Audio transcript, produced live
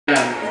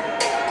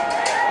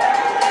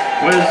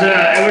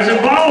was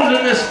involved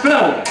in this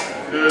film.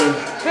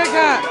 Check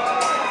out.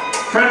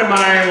 Friend of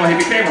mine, well, he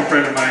became a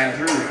friend of mine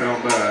through the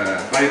film, but a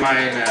buddy of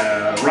mine,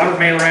 Robert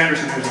Mailer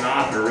Anderson, who's an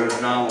author, wrote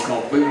a novel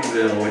called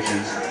Boonville, which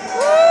is a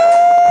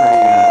pretty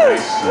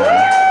nice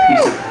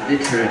piece of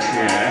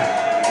literature.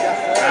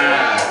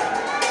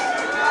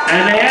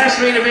 And they asked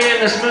me to be in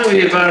this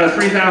movie about a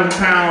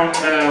 3,000-pound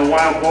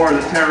wild boar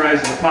that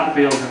terrorizes the pot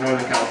fields in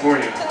Northern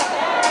California.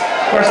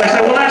 Of course, I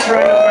said, well, that's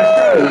right up my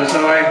street.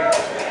 So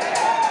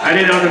I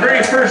did on the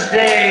very first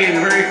day,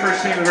 the very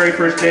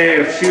first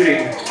day of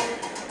shooting,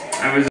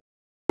 I was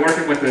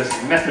working with this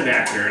method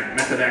actor, and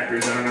method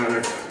actors, I don't know,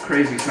 they're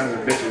crazy sons of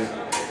bitches.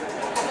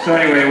 So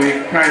anyway, we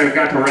kind of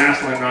got to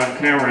wrestling on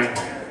camera,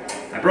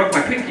 and I broke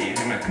my pinky,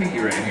 and my pinky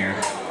right here.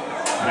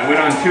 And I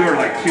went on tour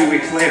like 2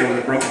 weeks later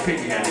with a broken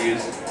pinky. I had to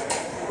use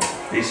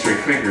these 3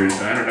 fingers.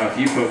 I don't know if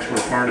you folks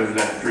were part of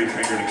that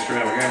 3-fingered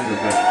extravaganza,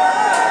 but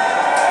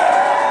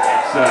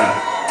it's,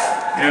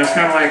 you know, it's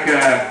kind of like,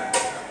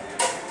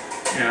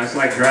 you know, it's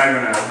like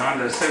driving a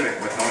Honda Civic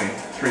with only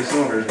 3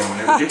 cylinders going.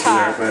 It would get you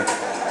there, but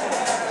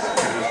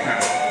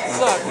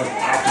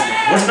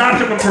was an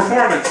optimum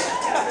performance.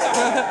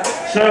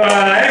 So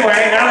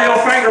anyway, now the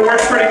old finger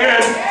works pretty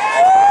good.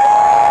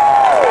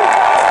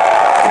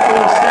 It's a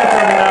little stiff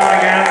every now and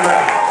again,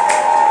 but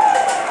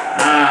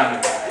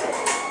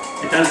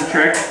it does the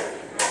trick.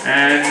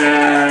 And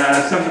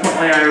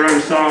subsequently I wrote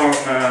a song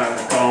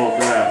called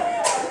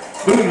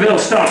Boonville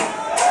Stomp.